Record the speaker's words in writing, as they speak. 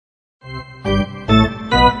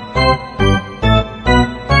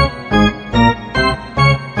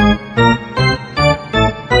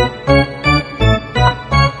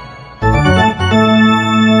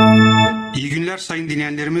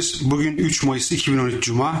Mayıs 2013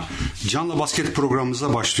 Cuma canlı basket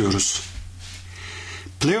programımıza başlıyoruz.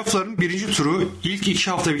 Playoff'ların birinci turu ilk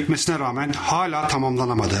 2 hafta bitmesine rağmen hala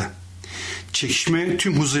tamamlanamadı. Çekişme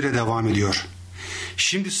tüm hızıyla devam ediyor.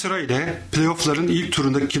 Şimdi sırayla playoff'ların ilk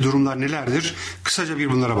turundaki durumlar nelerdir? Kısaca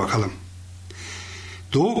bir bunlara bakalım.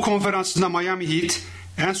 Doğu Konferansı'nda Miami Heat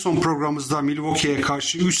en son programımızda Milwaukee'ye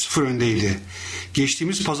karşı 3-0 öndeydi.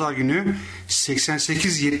 Geçtiğimiz pazar günü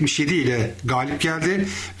 88-77 ile galip geldi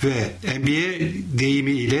ve NBA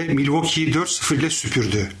deyimi ile Milwaukee'yi 4-0 ile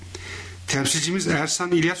süpürdü. Temsilcimiz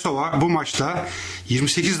Ersan İlyasova bu maçta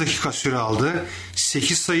 28 dakika süre aldı.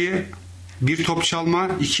 8 sayı, 1 top çalma,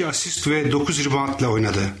 2 asist ve 9 rebound ile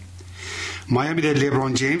oynadı. Miami'de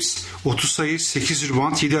LeBron James 30 sayı, 8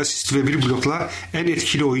 rebound, 7 asist ve 1 blokla en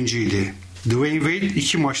etkili oyuncuydu. Dwayne Wade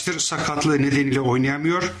 2 maçtır sakatlığı nedeniyle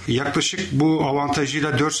oynayamıyor. Yaklaşık bu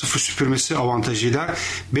avantajıyla 4-0 süpürmesi avantajıyla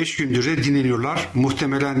 5 gündür de dinleniyorlar.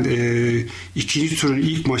 Muhtemelen ikinci turun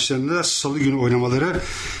ilk maçlarında da salı günü oynamaları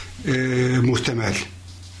muhtemel.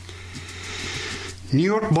 New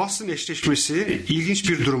York-Boston eşleşmesi ilginç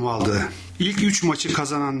bir durum aldı. İlk 3 maçı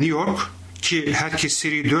kazanan New York, ki herkes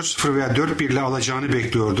seriyi 4-0 veya 4-1 ile alacağını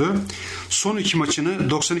bekliyordu, son 2 maçını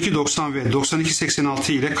 92-90 ve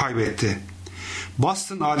 92-86 ile kaybetti.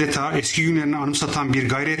 Boston adeta eski günlerini anımsatan bir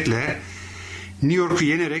gayretle New York'u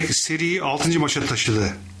yenerek seriyi 6. maça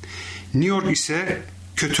taşıdı. New York ise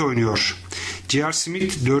kötü oynuyor. J.R.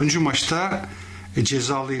 Smith 4. maçta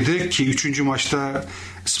cezalıydı ki 3. maçta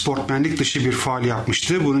sportmenlik dışı bir faul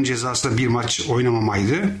yapmıştı. Bunun cezası da bir maç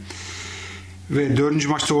oynamamaydı. Ve 4.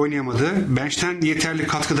 maçta oynayamadı. Bench'ten yeterli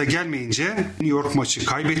katkıda gelmeyince New York maçı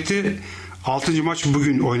kaybetti. 6. maç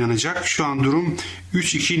bugün oynanacak. Şu an durum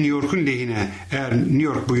 3-2 New York'un lehine. Eğer New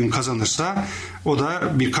York bugün kazanırsa o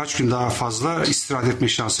da birkaç gün daha fazla istirahat etme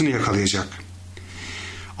şansını yakalayacak.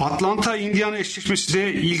 Atlanta-Indiana eşleşmesi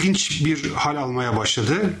de ilginç bir hal almaya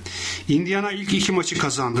başladı. Indiana ilk 2 maçı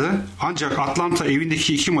kazandı. Ancak Atlanta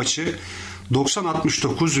evindeki 2 maçı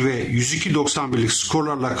 90-69 ve 102-91'lik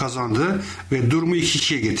skorlarla kazandı ve durumu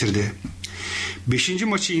 2-2'ye getirdi. 5.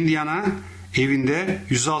 maçı Indiana evinde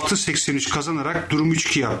 106-83 kazanarak durumu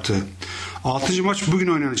 3-2 yaptı. 6. maç bugün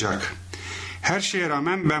oynanacak. Her şeye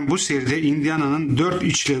rağmen ben bu seride Indiana'nın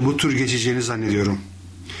 4-3 ile bu tur geçeceğini zannediyorum.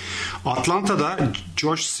 Atlanta'da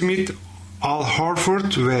Josh Smith, Al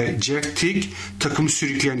Horford ve Jack Teague takımı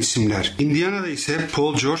sürükleyen isimler. Indiana'da ise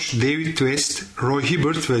Paul George, David West, Roy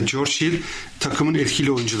Hibbert ve George Hill takımın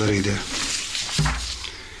etkili oyuncularıydı.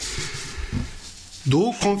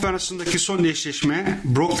 Doğu Konferansı'ndaki son eşleşme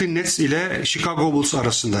Brooklyn Nets ile Chicago Bulls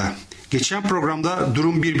arasında. Geçen programda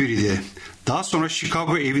durum 1-1 idi. Daha sonra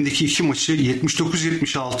Chicago evindeki 2 maçı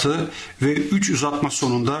 79-76 ve 3 uzatma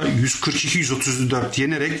sonunda 142-134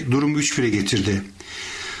 yenerek durumu 3-1'e getirdi.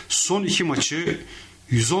 Son 2 maçı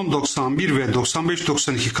 110-91 ve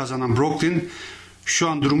 95-92 kazanan Brooklyn şu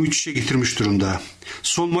an durumu 3-3'e getirmiş durumda.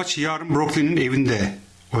 Son maç yarın Brooklyn'in evinde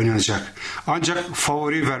oynanacak. Ancak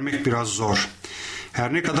favori vermek biraz zor.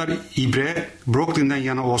 Her ne kadar ibre Brooklyn'den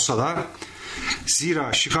yana olsa da,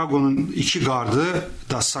 zira Chicago'nun 2 gardı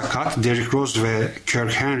da sakat, Derrick Rose ve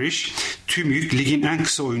Kirk Henrich, tüm yük ligin en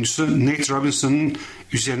kısa oyuncusu Nate Robinson'ın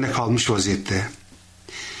üzerine kalmış vaziyette.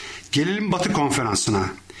 Gelelim Batı Konferansı'na.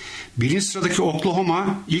 Birinci sıradaki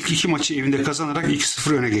Oklahoma ilk 2 maçı evinde kazanarak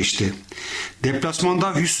 2-0 öne geçti.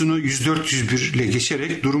 Deplasmanda Houston'u 104-101 ile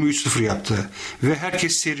geçerek durumu 3-0 yaptı ve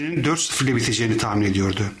herkes serinin 4-0 ile biteceğini tahmin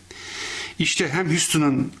ediyordu. İşte hem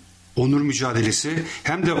Houston'un onur mücadelesi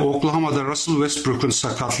hem de Oklahoma'da Russell Westbrook'un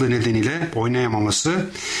sakatlığı nedeniyle oynayamaması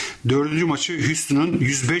 4. maçı Houston'un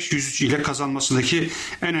 105-103 ile kazanmasındaki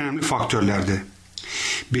en önemli faktörlerdi.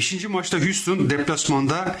 5. maçta Houston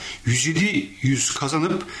deplasmanda 107-100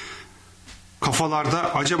 kazanıp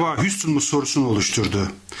kafalarda acaba Houston mu sorusunu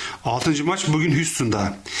oluşturdu. 6. maç bugün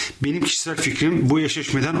Houston'da. Benim kişisel fikrim bu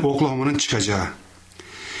eşleşmeden Oklahoma'nın çıkacağı.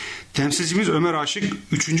 Temsilcimiz Ömer Aşık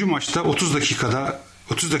 3. maçta 30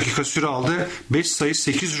 dakika süre aldı. 5 sayı,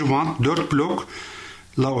 8 rebound, 4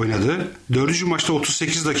 blokla oynadı. 4. maçta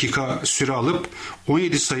 38 dakika süre alıp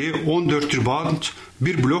 17 sayı, 14 rebound,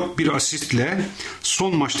 1 blok, 1 asistle,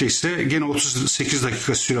 son maçta ise gene 38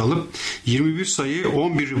 dakika süre alıp 21 sayı,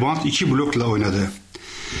 11 rebound, 2 blokla oynadı.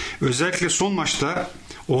 Özellikle son maçta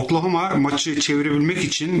Oklahoma maçı çevirebilmek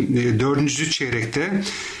için 4. çeyrekte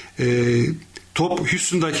top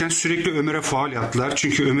Houston'dayken sürekli Ömer'e faul yaptılar.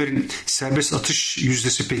 Çünkü Ömer'in serbest atış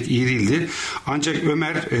yüzdesi pek iyi değildi. Ancak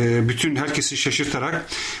Ömer bütün herkesi şaşırtarak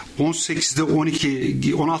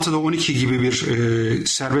 16'da 12 gibi bir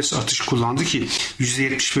serbest atış kullandı ki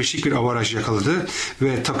 %75'lik bir avaraj yakaladı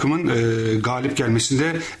ve takımın galip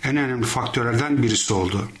gelmesinde en önemli faktörlerden birisi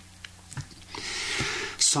oldu.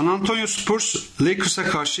 San Antonio Spurs Lakers'a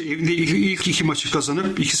karşı evinde ilk iki maçı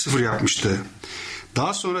kazanıp 2-0 yapmıştı.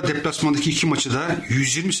 Daha sonra deplasmandaki iki maçı da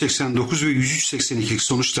 120-89 ve 103-82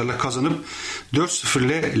 sonuçlarla kazanıp 4-0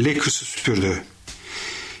 ile Lakers'ı süpürdü.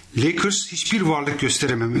 Lakers'ın hiçbir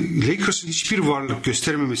varlık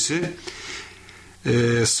gösterememesi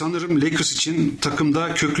sanırım Lakers için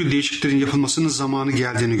takımda köklü değişikliklerin yapılmasının zamanı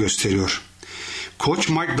geldiğini gösteriyor. Koç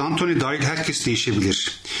Mike D'Antoni dahil herkes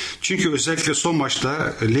değişebilir. Çünkü özellikle son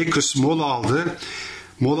maçta Lakers mola aldı.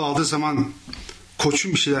 Mola aldığı zaman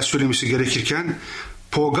koçun bir şeyler söylemesi gerekirken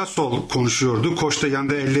Pau Gasol konuşuyordu. Koç da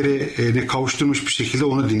yanında ellerini kavuşturmuş bir şekilde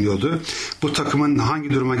onu dinliyordu. Bu takımın hangi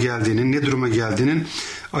duruma geldiğinin, ne duruma geldiğinin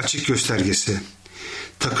açık göstergesi.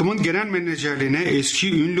 Takımın genel menajerliğine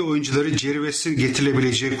eski ünlü oyuncuları Jerry West'in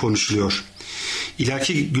getirilebileceği konuşuluyor.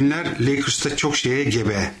 İleriki günler Lakers'ta çok şeye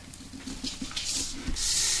gebe.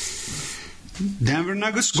 Denver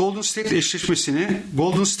Nuggets Golden State eşleşmesini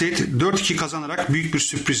Golden State 4-2 kazanarak büyük bir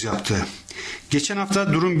sürpriz yaptı. Geçen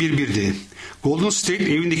hafta durum 1-1'di. Golden State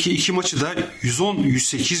evindeki iki maçı da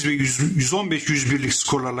 110-108 ve 115-101'lik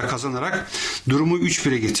skorlarla kazanarak durumu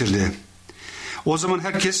 3-1'e getirdi. O zaman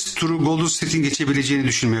herkes turu Golden State'in geçebileceğini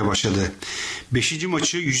düşünmeye başladı. 5.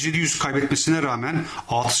 maçı 107-100 kaybetmesine rağmen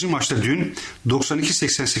 6. maçta dün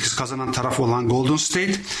 92-88 kazanan taraf olan Golden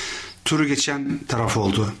State turu geçen taraf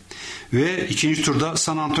oldu. Ve ikinci turda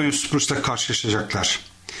San Antonio Spurs'la karşılaşacaklar.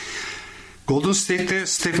 Golden State'te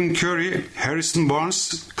Stephen Curry, Harrison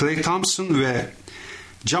Barnes, Klay Thompson ve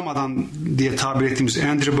cam adam diye tabir ettiğimiz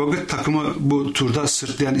Andrew Bogut takımı bu turda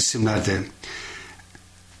sırtlayan isimlerdi.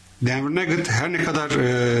 Denver Nuggets her ne kadar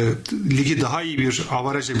ligi daha iyi bir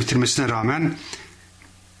avarajla bitirmesine rağmen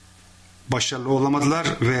başarılı olamadılar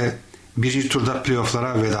ve birinci turda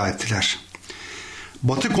playoff'lara veda ettiler.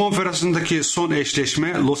 Batı Konferansı'ndaki son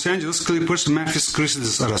eşleşme Los Angeles Clippers Memphis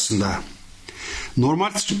Grizzlies arasında.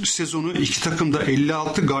 Normal sezonu iki takım da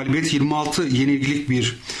 56 galibiyet 26 yenilgilik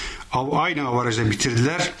bir aynı avarajla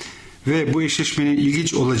bitirdiler ve bu eşleşmenin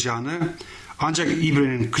ilginç olacağını ancak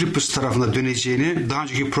ibrenin Clippers tarafına döneceğini daha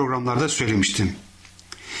önceki programlarda söylemiştim.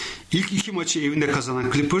 İlk iki maçı evinde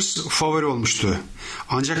kazanan Clippers favori olmuştu.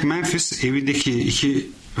 Ancak Memphis evindeki iki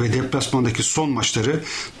ve deplasmandaki son maçları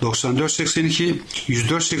 94-82,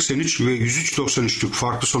 104-83 ve 103-93'lük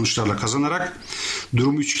farklı sonuçlarla kazanarak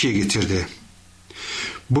durumu 3-2'ye getirdi.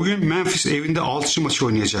 Bugün Memphis evinde 6. maçı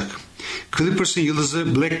oynayacak. Clippers'ın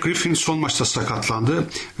yıldızı Black Griffin son maçta sakatlandı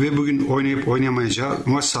ve bugün oynayıp oynayamayacağı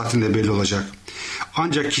maç saatinde belli olacak.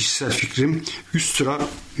 Ancak kişisel fikrim üst sıra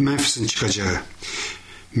Memphis'in çıkacağı.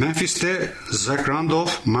 Memphis'te Zach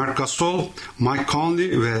Randolph, Marc Gasol, Mike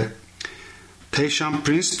Conley ve Tayshaun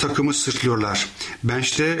Prince takımı sırtlıyorlar.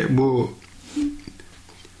 Bench'te bu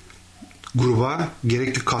gruba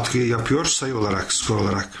gerekli katkıyı yapıyor sayı olarak, skor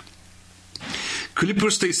olarak.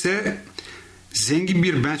 Clippers'ta ise zengin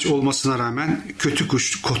bir bench olmasına rağmen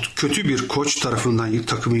kötü bir koç tarafından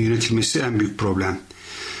takımın yönetilmesi en büyük problem.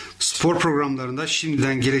 Spor programlarında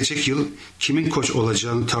şimdiden gelecek yıl kimin koç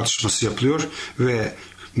olacağını tartışması yapılıyor ve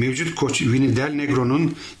mevcut koç Vinny Del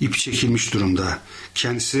Negro'nun ipi çekilmiş durumda.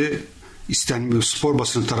 Kendisi istenmiyor, spor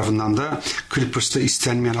basını tarafından da Clippers'ta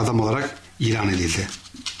istenmeyen adam olarak ilan edildi.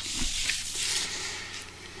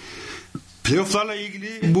 Playoff'larla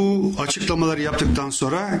ilgili bu açıklamaları yaptıktan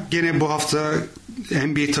sonra gene bu hafta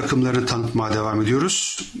NBA takımlarını tanıtmaya devam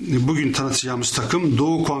ediyoruz. Bugün tanıtacağımız takım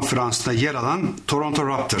Doğu Konferansı'nda yer alan Totonto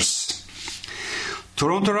Raptors.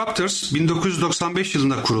 Toronto Raptors 1995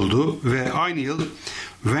 yılında kuruldu ve aynı yıl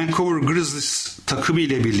Vancouver Grizzlies takımı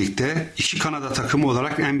ile birlikte iki Kanada takımı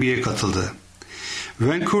olarak NBA'ye katıldı.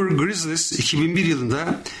 Vancouver Grizzlies 2001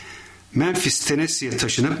 yılında Memphis, Tennessee'ye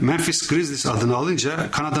taşınıp Memphis Grizzlies adını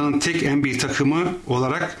alınca Kanada'nın tek NBA takımı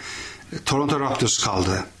olarak Toronto Raptors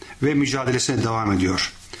kaldı ve mücadelesine devam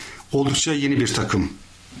ediyor. Oldukça yeni bir takım.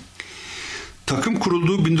 Takım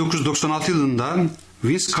kurulduğu 1996 yılından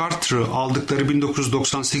Vince Carter'ı aldıkları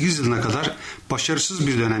 1998 yılına kadar başarısız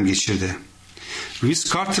bir dönem geçirdi. Vince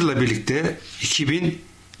Carter'la birlikte 2000,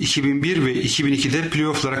 2001 ve 2002'de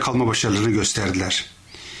playoff'lara kalma başarılarını gösterdiler.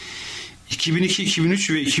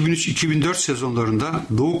 2002-2003 ve 2003-2004 sezonlarında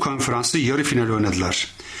Doğu Konferansı yarı finali oynadılar.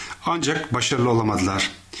 Ancak başarılı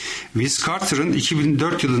olamadılar. Vince Carter'ın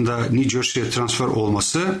 2004 yılında New Jersey'ye transfer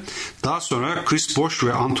olması, daha sonra Chris Bosh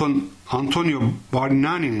ve Antonio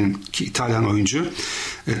Bargnani'nin ki İtalyan oyuncu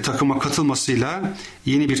takıma katılmasıyla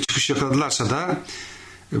yeni bir çıkış yakaladılarsa da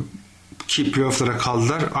ki playoff'lara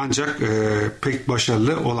kaldılar ancak pek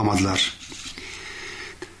başarılı olamadılar.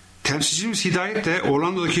 Temsilcimiz Hidayet de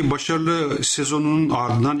Orlando'daki başarılı sezonunun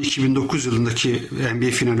ardından 2009 yılındaki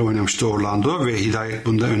NBA finali oynamıştı Orlando ve Hidayet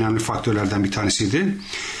bunda önemli faktörlerden bir tanesiydi.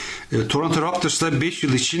 Toronto Raptors'la 5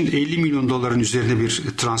 yıl için 50 milyon doların üzerinde bir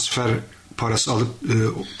transfer parası alıp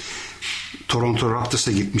Toronto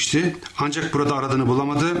Raptors'a gitmişti. Ancak burada aradığını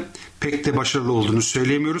bulamadı. Pek de başarılı olduğunu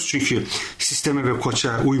söyleyemiyoruz. Çünkü sisteme ve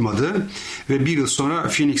koça uymadı. Ve bir yıl sonra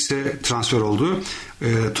Phoenix'e transfer oldu.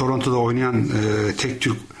 Toronto'da oynayan tek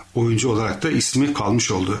Türk oyuncu olarak da ismi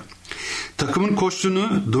kalmış oldu. Takımın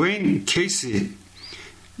koçluğunu Dwayne Casey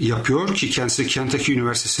yapıyor ki kendisi Kentucky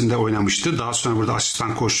Üniversitesi'nde oynamıştı. Daha sonra burada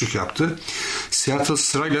asistan koçluk yaptı.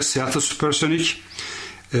 Sırayla Seattle Supersonics,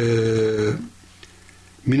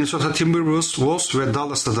 Minnesota Timberwolves ve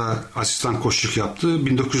Dallas'ta da asistan koçluk yaptı.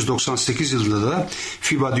 1998 yılında da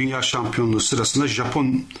FIBA Dünya Şampiyonluğu sırasında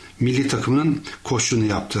Japon milli takımının koçluğunu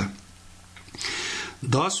yaptı.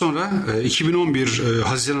 Daha sonra 2011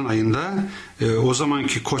 Haziran ayında o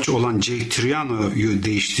zamanki koç olan Jay Triano'yu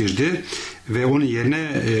değiştirdi ve onun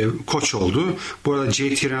yerine koç oldu. Bu arada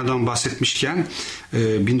Jay Triano'dan bahsetmişken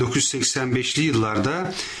 1985'li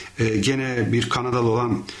yıllarda gene bir Kanadalı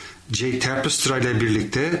olan Jay Terpstra ile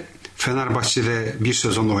birlikte Fenerbahçe'de bir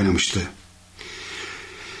sezonda oynamıştı.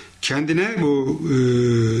 Kendine bu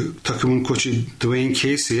takımın koçu Dwayne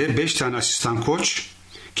Casey'e 5 tane asistan koç,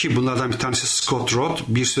 ki bunlardan bir tanesi Scott Roth,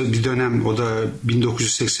 bir dönem o da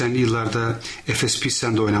 1980'li yıllarda Efes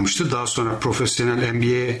Pilsen'de oynamıştı. Daha sonra profesyonel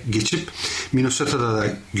NBA'ye geçip Minnesota'da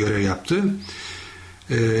da görev yaptı.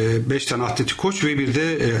 5 tane atletik koç ve bir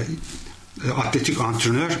de atletik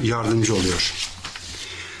antrenör yardımcı oluyor.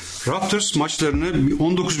 Raptors maçlarını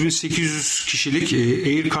 19.800 kişilik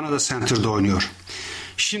Air Canada Center'da oynuyor.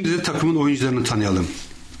 Şimdi de takımın oyuncularını tanıyalım.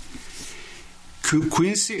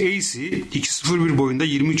 Quincy Acy 2.01 boyunda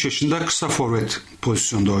 23 yaşında kısa forvet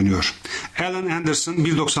pozisyonda oynuyor. Alan Anderson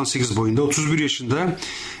 1.98 boyunda 31 yaşında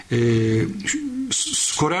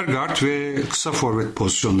skorer guard ve kısa forvet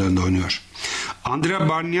pozisyonlarında oynuyor. Andrea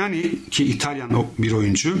Bargnani ki İtalyan bir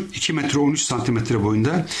oyuncu 2 metre 13 santimetre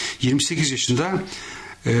boyunda 28 yaşında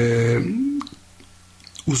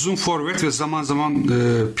uzun forvet ve zaman zaman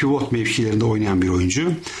pivot mevkilerinde oynayan bir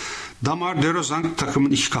oyuncu. Damar DeRozan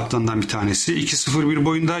takımın iki kaptanından bir tanesi. 2.01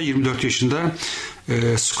 boyunda 24 yaşında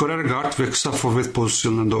skorer guard ve kısa forvet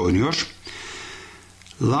pozisyonlarında oynuyor.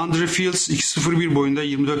 Landry Fields 2.01 boyunda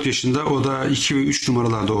 24 yaşında, o da 2 ve 3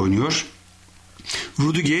 numaralarda oynuyor.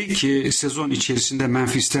 Rudy Gay ki sezon içerisinde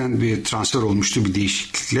Memphis'ten bir transfer olmuştu bir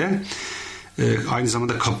değişiklikle. Aynı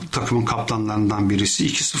zamanda takımın kaptanlarından birisi.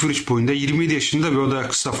 2.03 boyunda 27 yaşında ve o da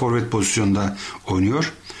kısa forvet pozisyonda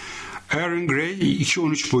oynuyor. Aaron Gray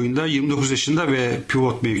 2.13 boyunda 29 yaşında ve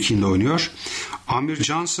pivot mevkiinde oynuyor. Amir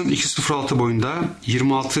Johnson 2.06 boyunda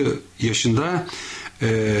 26 yaşında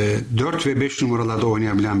 4 ve 5 numaralarda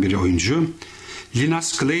oynayabilen bir oyuncu.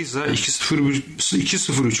 Linas Kleiza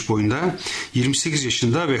 2.03 boyunda 28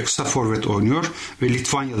 yaşında ve kısa forvet oynuyor ve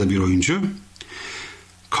Litvanyalı bir oyuncu.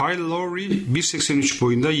 Kyle Lowry 1.83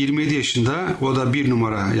 boyunda 27 yaşında, o da bir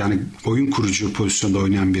numara yani oyun kurucu pozisyonda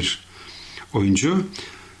oynayan bir oyuncu.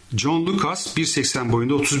 John Lucas 1.80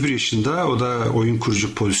 boyunda 31 yaşında, o da oyun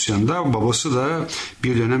kurucu pozisyonda. Babası da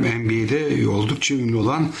bir dönem NBA'de oldukça ünlü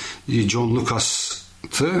olan John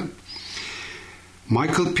Lucas'tı.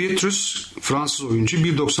 Michael Pietrus Fransız oyuncu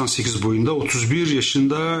 1.98 boyunda 31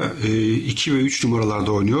 yaşında 2 ve 3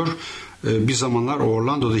 numaralarda oynuyor. Bir zamanlar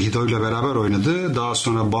Orlando'da Hido ile beraber oynadı. Daha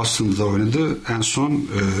sonra Boston'da oynadı. En son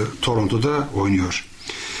Toronto'da oynuyor.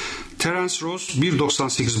 Terence Ross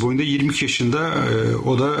 1.98 boyunda 22 yaşında,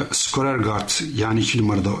 o da skorer guard yani 2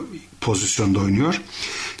 numarada pozisyonda oynuyor.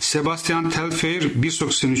 Sebastian Telfair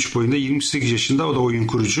 1.83 boyunda 28 yaşında, o da oyun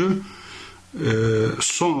kurucu.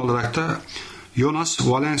 Son olarak da Jonas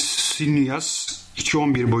Valanciunas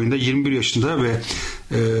 2.11 boyunda 21 yaşında ve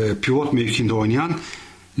pivot mevkinde oynayan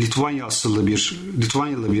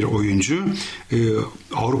Litvanyalı bir oyuncu.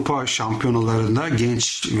 Avrupa şampiyonalarında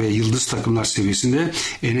genç ve yıldız takımlar seviyesinde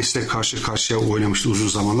Enes'le karşı karşıya oynamıştı uzun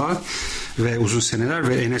zamanlar ve uzun seneler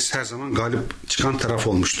ve Enes her zaman galip çıkan taraf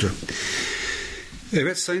olmuştu.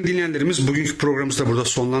 Evet sayın dinleyenlerimiz, bugünkü programımızı da burada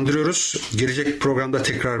sonlandırıyoruz. Gelecek programda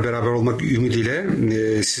tekrar beraber olmak ümidiyle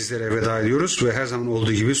sizlere veda ediyoruz ve her zaman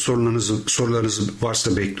olduğu gibi sorularınız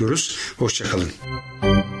varsa bekliyoruz. Hoşça kalın.